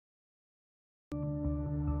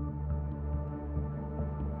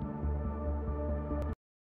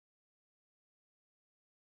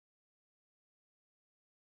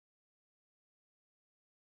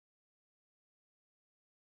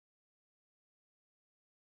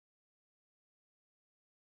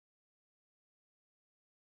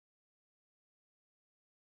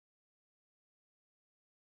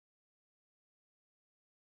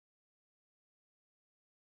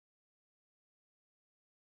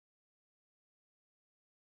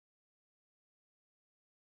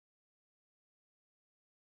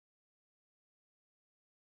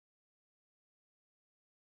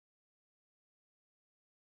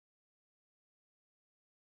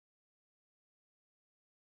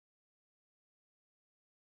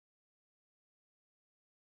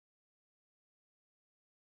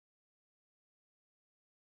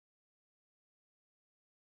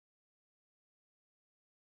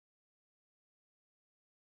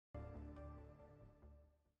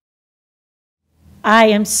I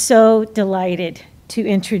am so delighted to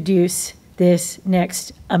introduce this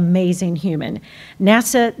next amazing human,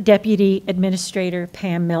 NASA Deputy Administrator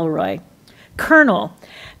Pam Melroy. Colonel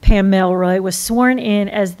Pam Melroy was sworn in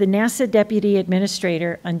as the NASA Deputy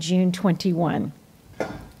Administrator on June 21.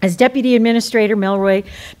 As Deputy Administrator, Melroy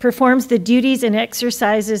performs the duties and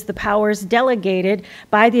exercises the powers delegated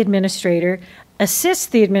by the Administrator, assists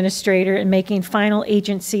the Administrator in making final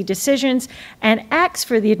agency decisions, and acts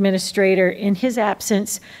for the Administrator in his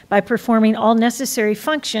absence by performing all necessary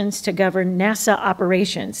functions to govern NASA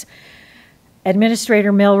operations.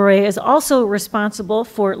 Administrator Melroy is also responsible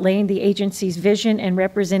for laying the agency's vision and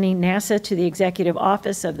representing NASA to the Executive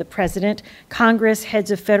Office of the President, Congress,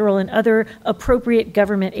 heads of federal and other appropriate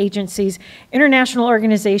government agencies, international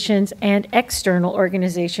organizations, and external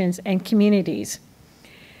organizations and communities.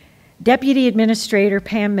 Deputy Administrator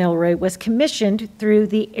Pam Melroy was commissioned through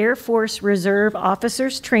the Air Force Reserve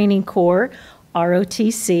Officers Training Corps,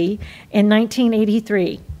 ROTC, in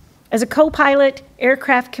 1983. As a co-pilot,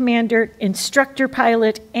 aircraft commander, instructor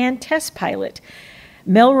pilot, and test pilot,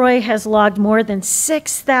 Melroy has logged more than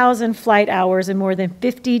 6,000 flight hours in more than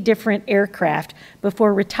 50 different aircraft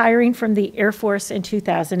before retiring from the Air Force in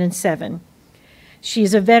 2007. She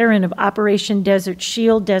is a veteran of Operation Desert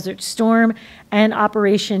Shield, Desert Storm, and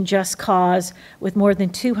Operation Just Cause, with more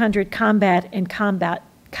than 200 combat and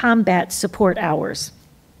combat support hours.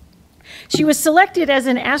 She was selected as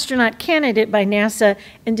an astronaut candidate by NASA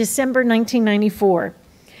in December 1994.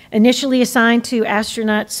 Initially assigned to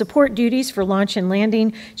astronaut support duties for launch and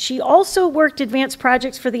landing, she also worked advanced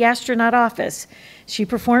projects for the astronaut office. She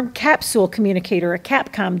performed capsule communicator, or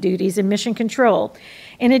CAPCOM, duties in mission control.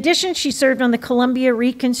 In addition, she served on the Columbia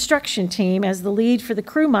reconstruction team as the lead for the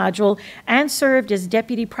crew module and served as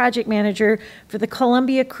deputy project manager for the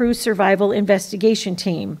Columbia Crew Survival Investigation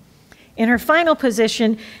Team. In her final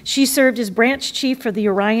position, she served as branch chief for the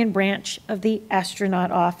Orion branch of the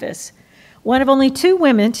astronaut office. One of only 2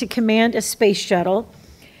 women to command a space shuttle,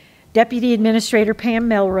 Deputy Administrator Pam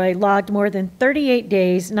Melroy logged more than 38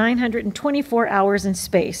 days, 924 hours in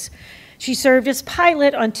space. She served as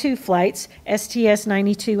pilot on 2 flights,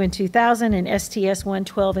 STS-92 in 2000 and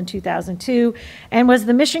STS-112 in 2002, and was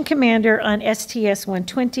the mission commander on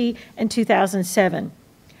STS-120 in 2007.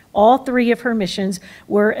 All 3 of her missions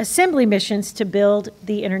were assembly missions to build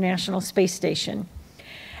the International Space Station.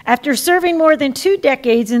 After serving more than 2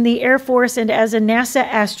 decades in the Air Force and as a NASA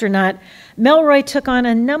astronaut, Melroy took on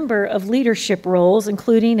a number of leadership roles,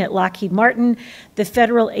 including at Lockheed Martin, the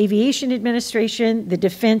Federal Aviation Administration, the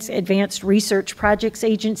Defense Advanced Research Projects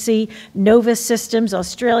Agency, Nova Systems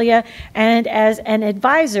Australia, and as an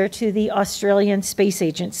advisor to the Australian Space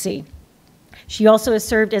Agency. She also has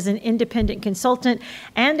served as an independent consultant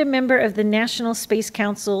and a member of the National Space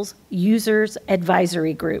Council's Users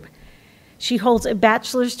Advisory Group. She holds a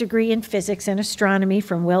bachelor's degree in physics and astronomy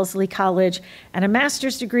from Wellesley College and a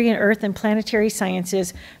master's degree in earth and planetary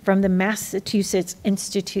sciences from the Massachusetts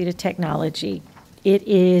Institute of Technology. It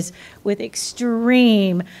is with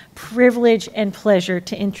extreme privilege and pleasure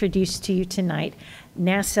to introduce to you tonight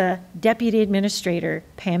NASA Deputy Administrator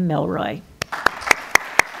Pam Melroy.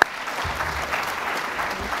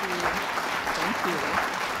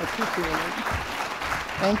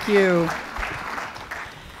 Thank you.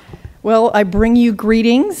 Well, I bring you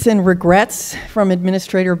greetings and regrets from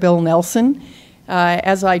Administrator Bill Nelson.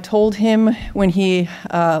 As I told him when he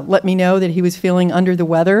let me know that he was feeling under the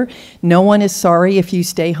weather, no one is sorry if you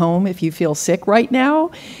stay home if you feel sick right now.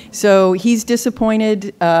 So he's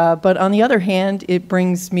disappointed, but on the other hand, it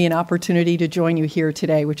brings me an opportunity to join you here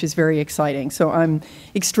today, which is very exciting. So I'm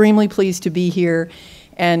extremely pleased to be here,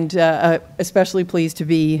 and especially pleased to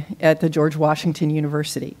be at the George Washington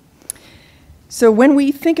University. So when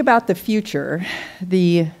we think about the future,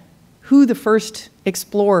 who the first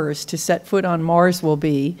explorers to set foot on Mars will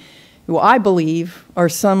be, who I believe are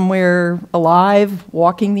somewhere alive,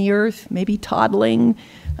 walking the Earth, maybe toddling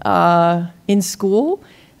in school.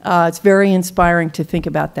 It's very inspiring to think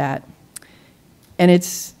about that. And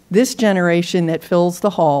it's this generation that fills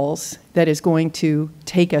the halls that is going to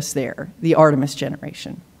take us there, the Artemis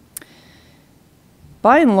generation.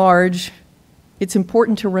 By and large, it's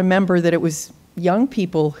important to remember that it was young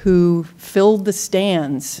people who filled the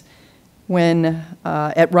stands when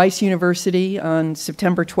at Rice University on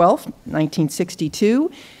September 12th, 1962,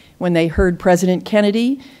 when they heard President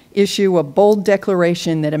Kennedy issue a bold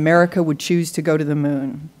declaration that America would choose to go to the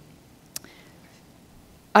moon.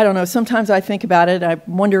 I don't know, sometimes I think about it, I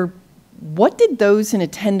wonder, what did those in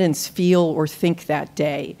attendance feel or think that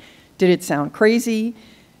day? Did it sound crazy?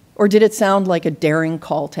 Or did it sound like a daring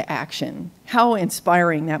call to action? How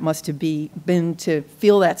inspiring that must have been to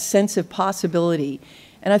feel that sense of possibility.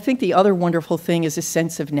 And I think the other wonderful thing is a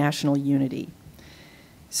sense of national unity.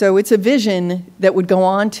 So it's a vision that would go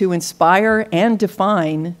on to inspire and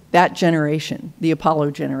define that generation, the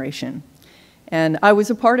Apollo generation. And I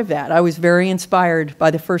was a part of that. I was very inspired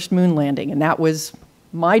by the first moon landing, and that was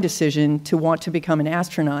my decision to want to become an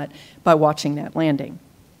astronaut by watching that landing.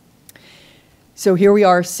 So here we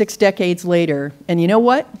are 6 decades later, and you know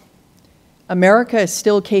what? America is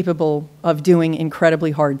still capable of doing incredibly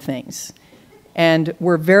hard things. And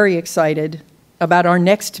we're very excited about our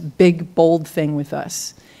next big, bold thing with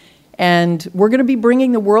us. And we're going to be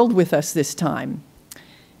bringing the world with us this time.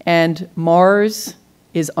 And Mars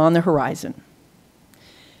is on the horizon.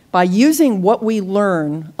 By using what we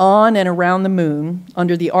learn on and around the moon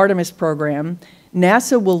under the Artemis program,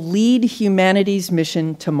 NASA will lead humanity's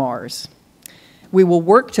mission to Mars. We will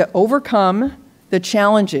work to overcome the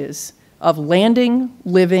challenges of landing,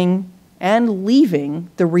 living, and leaving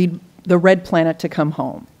the red planet to come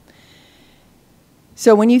home.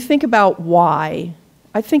 So when you think about why,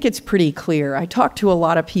 I think it's pretty clear. I talk to a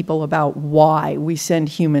lot of people about why we send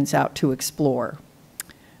humans out to explore.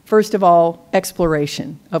 First of all,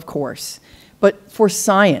 exploration, of course, but for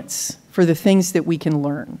science, for the things that we can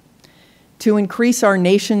learn, to increase our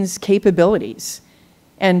nation's capabilities,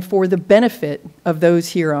 and for the benefit of those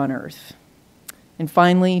here on Earth. And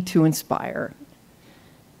finally, to inspire.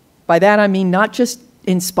 By that I mean not just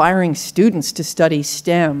inspiring students to study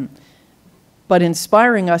STEM, but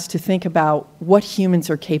inspiring us to think about what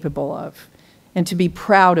humans are capable of and to be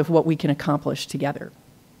proud of what we can accomplish together.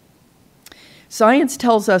 Science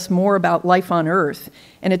tells us more about life on Earth,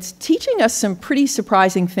 and it's teaching us some pretty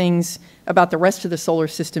surprising things about the rest of the solar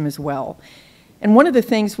system as well. And one of the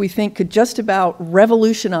things we think could just about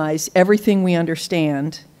revolutionize everything we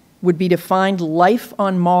understand would be to find life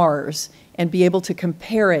on Mars and be able to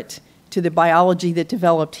compare it to the biology that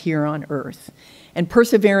developed here on Earth. And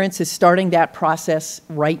Perseverance is starting that process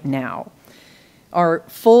right now. Our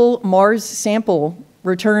full Mars sample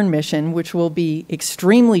return mission, which will be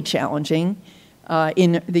extremely challenging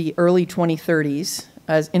in the early 2030s,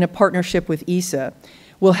 in a partnership with ESA,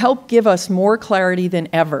 will help give us more clarity than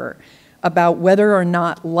ever about whether or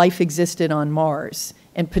not life existed on Mars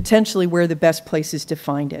and potentially where the best places to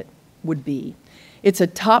find it would be. It's a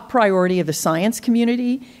top priority of the science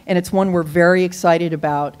community, and it's one we're very excited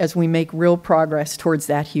about as we make real progress towards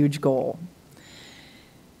that huge goal.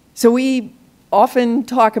 So we often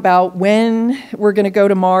talk about when we're going to go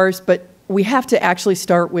to Mars, but we have to actually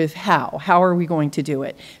start with how. How are we going to do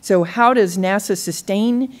it? So how does NASA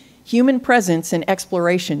sustain human presence and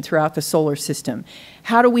exploration throughout the solar system?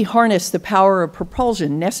 How do we harness the power of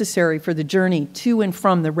propulsion necessary for the journey to and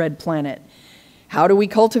from the red planet? How do we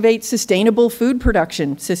cultivate sustainable food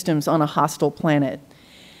production systems on a hostile planet?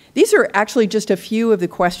 These are actually just a few of the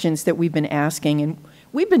questions that we've been asking, and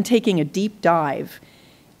we've been taking a deep dive.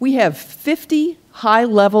 We have 50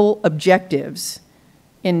 high-level objectives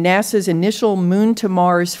in NASA's initial Moon to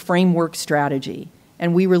Mars framework strategy,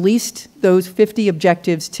 and we released those 50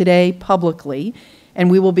 objectives today publicly, and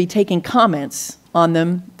we will be taking comments on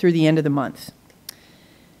them through the end of the month.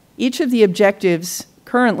 Each of the objectives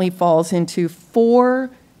currently falls into 4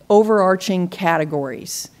 overarching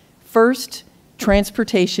categories. First,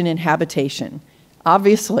 transportation and habitation.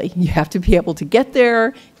 Obviously, you have to be able to get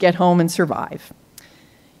there, get home, and survive.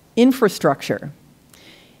 Infrastructure.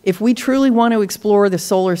 If we truly want to explore the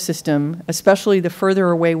solar system, especially the further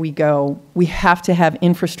away we go, we have to have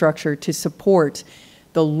infrastructure to support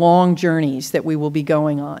the long journeys that we will be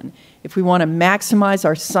going on. If we want to maximize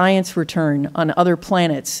our science return on other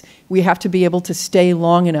planets, we have to be able to stay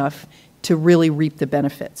long enough to really reap the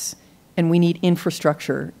benefits. And we need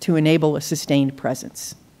infrastructure to enable a sustained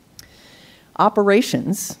presence.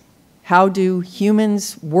 Operations. How do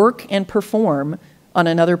humans work and perform on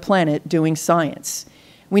another planet doing science?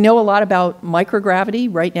 We know a lot about microgravity.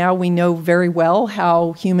 Right now, we know very well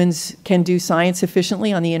how humans can do science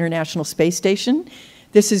efficiently on the International Space Station.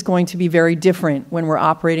 This is going to be very different when we're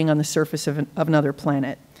operating on the surface of another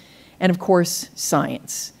planet. And of course,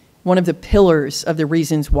 science, one of the pillars of the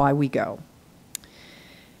reasons why we go.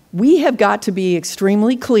 We have got to be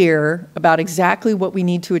extremely clear about exactly what we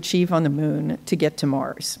need to achieve on the moon to get to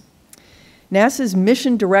Mars. NASA's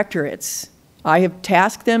mission directorates, I have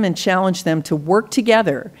tasked them and challenged them to work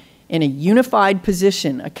together in a unified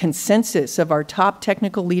position, a consensus of our top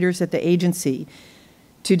technical leaders at the agency,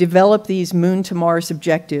 to develop these Moon to Mars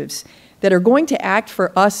objectives that are going to act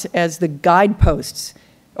for us as the guideposts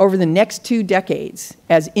over the next 2 decades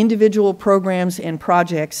as individual programs and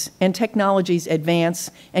projects and technologies advance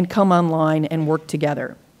and come online and work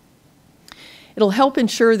together. It'll help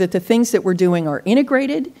ensure that the things that we're doing are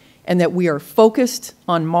integrated and that we are focused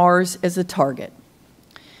on Mars as a target.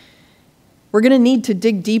 We're going to need to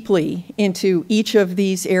dig deeply into each of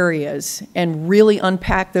these areas and really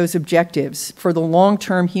unpack those objectives for the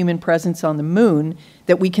long-term human presence on the Moon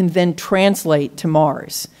that we can then translate to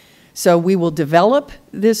Mars. So we will develop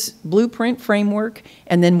this blueprint framework,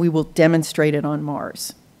 and then we will demonstrate it on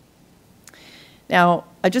Mars. Now,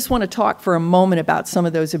 I just want to talk for a moment about some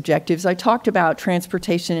of those objectives. I talked about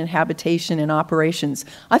transportation and habitation and operations.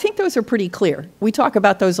 I think those are pretty clear. We talk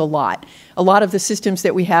about those a lot. A lot of the systems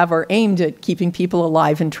that we have are aimed at keeping people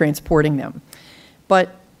alive and transporting them.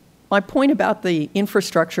 But my point about the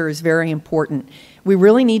infrastructure is very important. We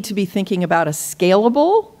really need to be thinking about a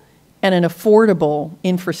scalable and an affordable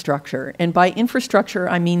infrastructure. And by infrastructure,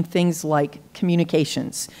 I mean things like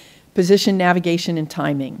communications, position, navigation, and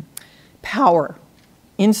timing, power,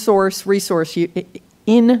 in-situ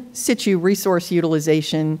resource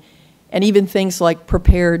utilization, and even things like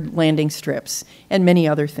prepared landing strips, and many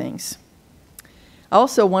other things. I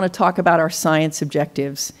also want to talk about our science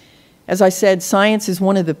objectives. As I said, science is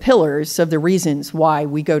one of the pillars of the reasons why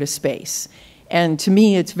we go to space. And to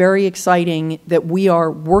me, it's very exciting that we are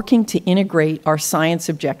working to integrate our science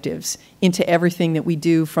objectives into everything that we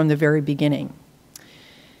do from the very beginning.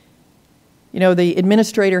 You know, the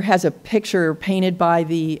administrator has a picture painted by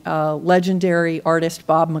the legendary artist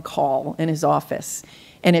Bob McCall in his office,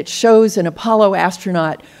 and it shows an Apollo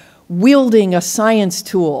astronaut wielding a science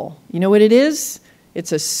tool. You know what it is?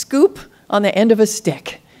 It's a scoop on the end of a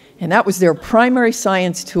stick, and that was their primary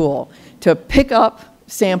science tool, to pick up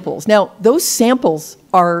samples. Now, those samples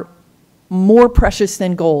are more precious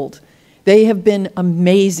than gold. They have been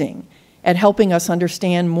amazing at helping us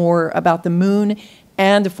understand more about the Moon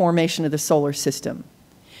and the formation of the solar system.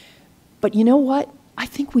 But you know what? I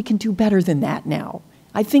think we can do better than that now.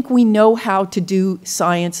 I think we know how to do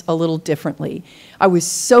science a little differently. I was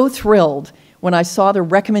so thrilled when I saw the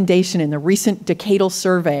recommendation in the recent decadal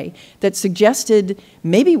survey that suggested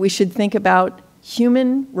maybe we should think about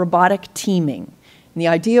human-robotic teaming. And the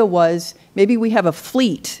idea was maybe we have a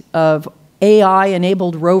fleet of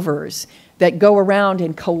AI-enabled rovers that go around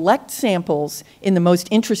and collect samples in the most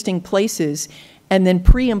interesting places and then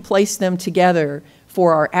and place them together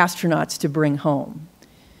for our astronauts to bring home.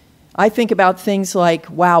 I think about things like,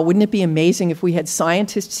 wow, wouldn't it be amazing if we had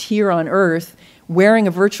scientists here on Earth wearing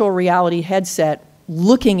a virtual reality headset,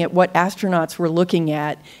 looking at what astronauts were looking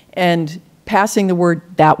at and passing the word,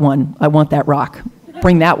 that one, I want that rock,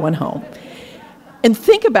 bring that one home. And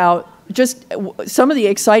think about just some of the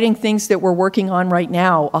exciting things that we're working on right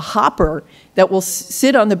now, a hopper that will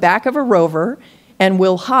sit on the back of a rover and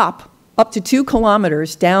will hop up to 2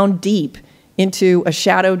 kilometers down deep into a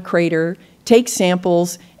shadowed crater, take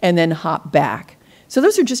samples, and then hop back. So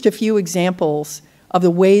those are just a few examples of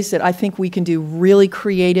the ways that I think we can do really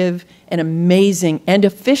creative and amazing and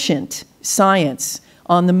efficient science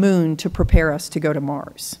on the Moon to prepare us to go to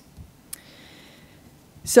Mars.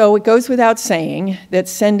 So it goes without saying that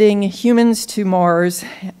sending humans to Mars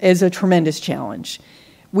is a tremendous challenge.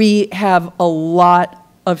 We have a lot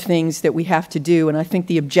of things that we have to do, and I think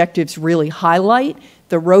the objectives really highlight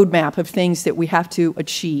the roadmap of things that we have to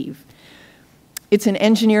achieve. It's an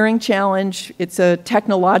engineering challenge, it's a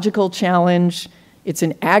technological challenge, it's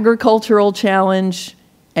an agricultural challenge,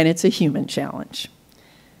 and it's a human challenge.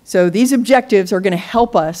 So these objectives are going to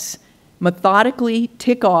help us methodically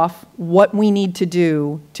tick off what we need to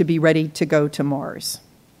do to be ready to go to Mars.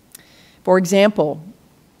 For example,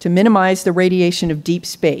 to minimize the radiation of deep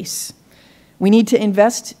space, we need to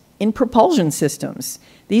invest in propulsion systems.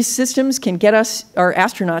 These systems can get us, our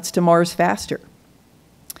astronauts, to Mars faster.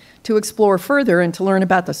 To explore further and to learn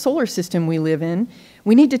about the solar system we live in,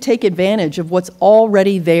 we need to take advantage of what's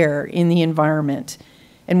already there in the environment.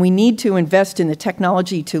 And we need to invest in the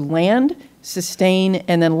technology to land, sustain,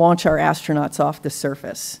 and then launch our astronauts off the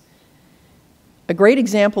surface. A great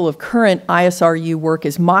example of current ISRU work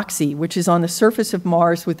is MOXIE, which is on the surface of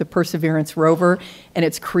Mars with the Perseverance rover, and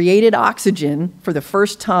it's created oxygen for the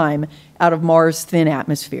first time out of Mars' thin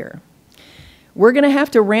atmosphere. We're going to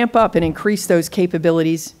have to ramp up and increase those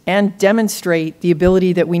capabilities and demonstrate the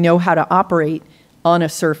ability that we know how to operate on a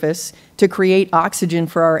surface to create oxygen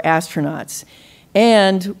for our astronauts.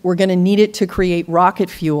 And we're going to need it to create rocket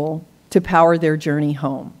fuel to power their journey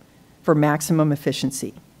home for maximum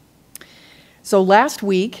efficiency. So last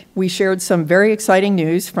week, we shared some very exciting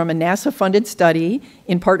news from a NASA-funded study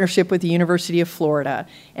in partnership with the University of Florida.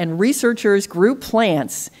 And researchers grew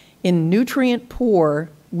plants in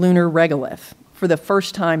nutrient-poor lunar regolith for the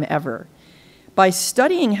first time ever. By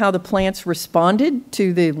studying how the plants responded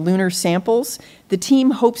to the lunar samples, the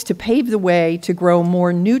team hopes to pave the way to grow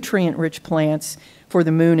more nutrient-rich plants for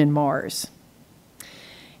the Moon and Mars.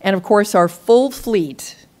 And of course, our full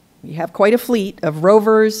fleet, we have quite a fleet of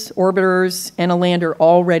rovers, orbiters, and a lander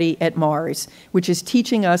already at Mars, which is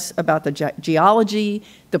teaching us about the geology,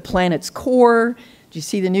 the planet's core. Did you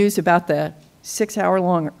see the news about the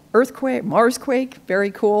 6-hour-long earthquake, Marsquake?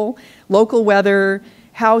 Very cool. Local weather,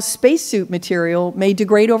 how spacesuit material may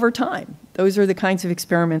degrade over time. Those are the kinds of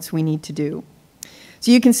experiments we need to do.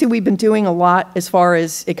 So you can see we've been doing a lot as far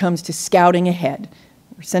as it comes to scouting ahead.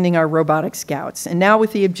 We're sending our robotic scouts. And now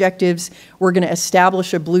with the objectives, we're going to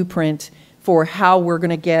establish a blueprint for how we're going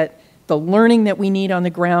to get the learning that we need on the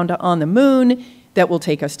ground on the Moon that will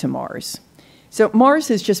take us to Mars. So Mars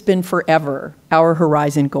has just been forever our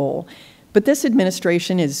horizon goal. But this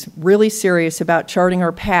administration is really serious about charting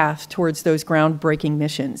our path towards those groundbreaking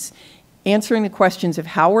missions, answering the questions of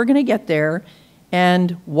how we're going to get there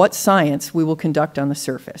and what science we will conduct on the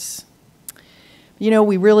surface. You know,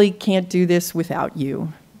 we really can't do this without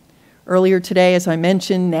you. Earlier today, as I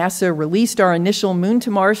mentioned, NASA released our initial Moon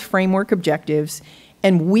to Mars framework objectives,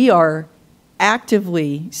 and we are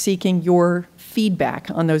actively seeking your feedback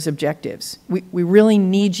on those objectives. We really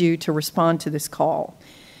need you to respond to this call.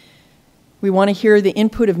 We want to hear the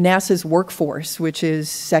input of NASA's workforce, which is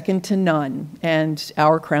second to none, and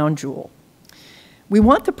our crown jewel. We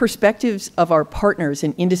want the perspectives of our partners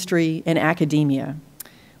in industry and academia.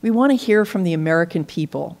 We want to hear from the American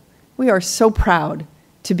people. We are so proud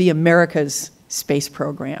to be America's space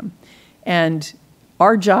program, and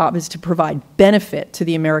our job is to provide benefit to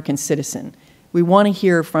the American citizen. We want to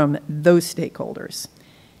hear from those stakeholders.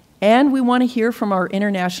 And we want to hear from our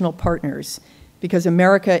international partners, because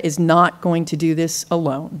America is not going to do this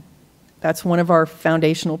alone. That's one of our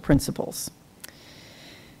foundational principles.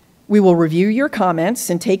 We will review your comments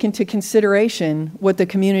and take into consideration what the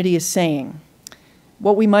community is saying,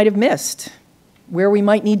 what we might have missed, where we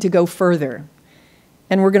might need to go further.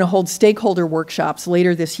 And we're going to hold stakeholder workshops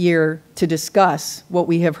later this year to discuss what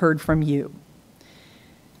we have heard from you.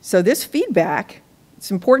 So this feedback, it's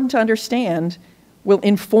important to understand, will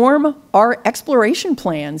inform our exploration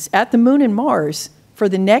plans at the Moon and Mars for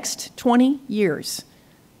the next 20 years.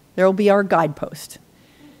 There will be our guidepost.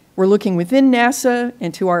 We're looking within NASA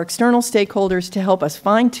and to our external stakeholders to help us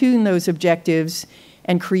fine-tune those objectives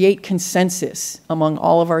and create consensus among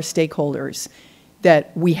all of our stakeholders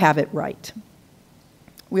that we have it right.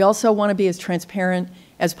 We also want to be as transparent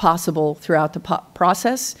as possible throughout the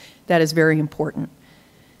process. That is very important.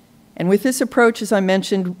 And with this approach, as I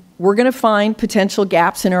mentioned, we're going to find potential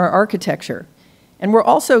gaps in our architecture. And we're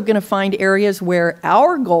also going to find areas where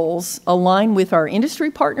our goals align with our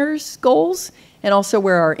industry partners' goals and also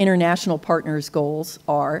where our international partners' goals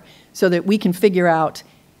are, so that we can figure out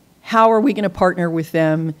how are we going to partner with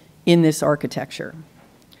them in this architecture.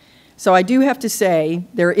 So I do have to say,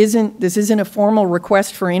 this isn't a formal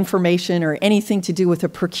request for information or anything to do with a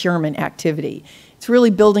procurement activity. It's really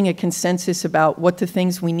building a consensus about what the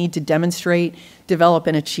things we need to demonstrate, develop,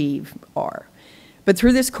 and achieve are. But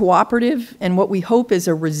through this cooperative and what we hope is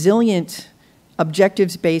a resilient,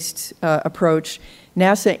 objectives-based approach,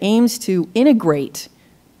 NASA aims to integrate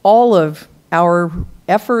all of our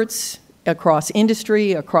efforts across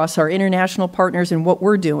industry, across our international partners, and what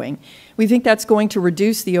we're doing. We think that's going to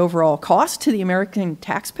reduce the overall cost to the American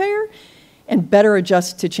taxpayer and better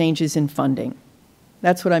adjust to changes in funding.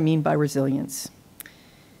 That's what I mean by resilience.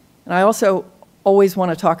 And I also always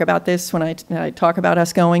want to talk about this when I talk about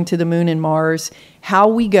us going to the Moon and Mars. How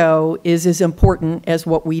we go is as important as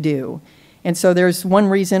what we do. And so there's one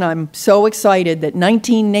reason I'm so excited that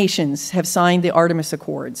 19 nations have signed the Artemis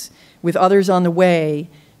Accords, with others on the way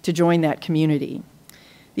to join that community.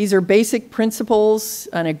 These are basic principles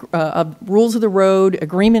and rules of the road,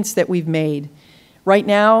 agreements that we've made. Right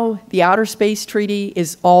now, the Outer Space Treaty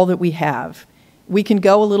is all that we have. We can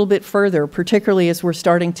go a little bit further, particularly as we're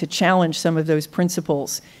starting to challenge some of those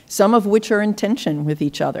principles, some of which are in tension with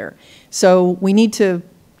each other. So we need to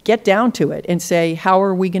get down to it and say, how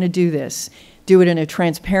are we going to do this? Do it in a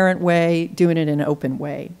transparent way, do it in an open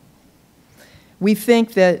way. We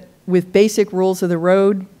think that with basic rules of the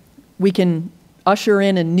road, we can usher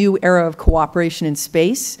in a new era of cooperation in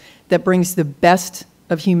space that brings the best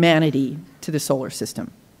of humanity to the solar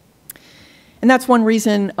system. And that's one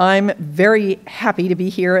reason I'm very happy to be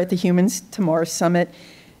here at the Humans to Mars Summit.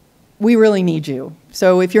 We really need you.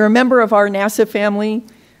 So if you're a member of our NASA family,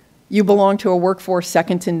 you belong to a workforce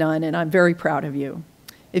second to none, and I'm very proud of you.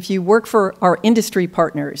 If you work for our industry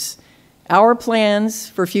partners, Our plans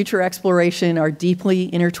for future exploration are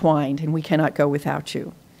deeply intertwined, and we cannot go without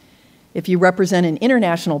you. If you represent an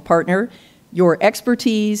international partner, your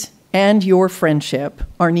expertise and your friendship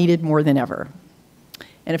are needed more than ever.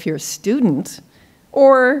 And if you're a student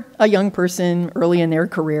or a young person early in their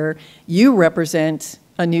career, you represent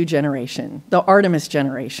a new generation, the Artemis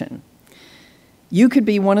generation. You could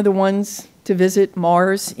be one of the ones to visit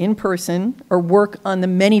Mars in person or work on the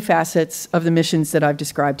many facets of the missions that I've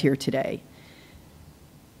described here today.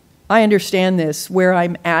 I understand this where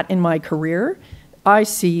I'm at in my career. I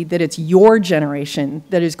see that it's your generation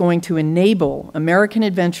that is going to enable American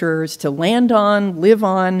adventurers to land on, live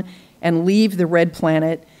on, and leave the red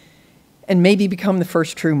planet and maybe become the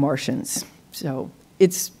first true Martians. So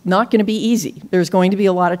it's not going to be easy. There's going to be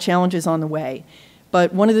a lot of challenges on the way.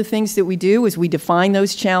 But one of the things that we do is we define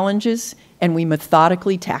those challenges and we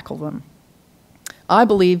methodically tackle them. I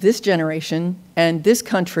believe this generation and this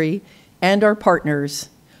country and our partners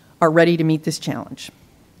are ready to meet this challenge.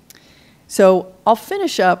 So I'll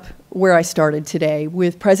finish up where I started today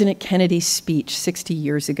with President Kennedy's speech 60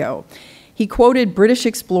 years ago. He quoted British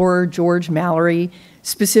explorer George Mallory,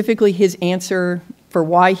 specifically his answer for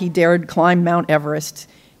why he dared climb Mount Everest,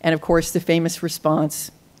 and of course the famous response,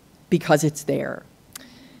 because it's there.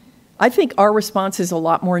 I think our response is a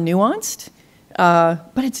lot more nuanced,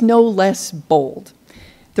 but it's no less bold.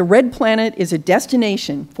 The red planet is a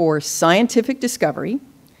destination for scientific discovery.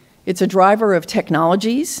 It's a driver of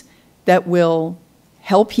technologies that will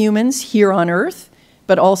help humans here on Earth,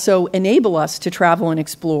 but also enable us to travel and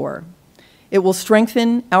explore. It will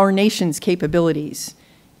strengthen our nation's capabilities,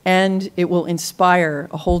 and it will inspire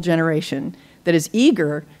a whole generation that is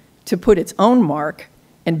eager to put its own mark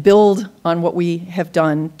and build on what we have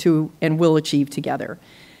done to and will achieve together.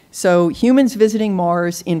 So humans visiting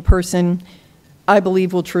Mars in person, I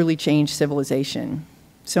believe, will truly change civilization.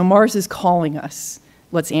 So Mars is calling us.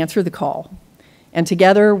 Let's answer the call. And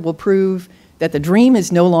together we'll prove that the dream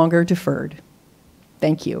is no longer deferred.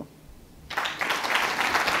 Thank you.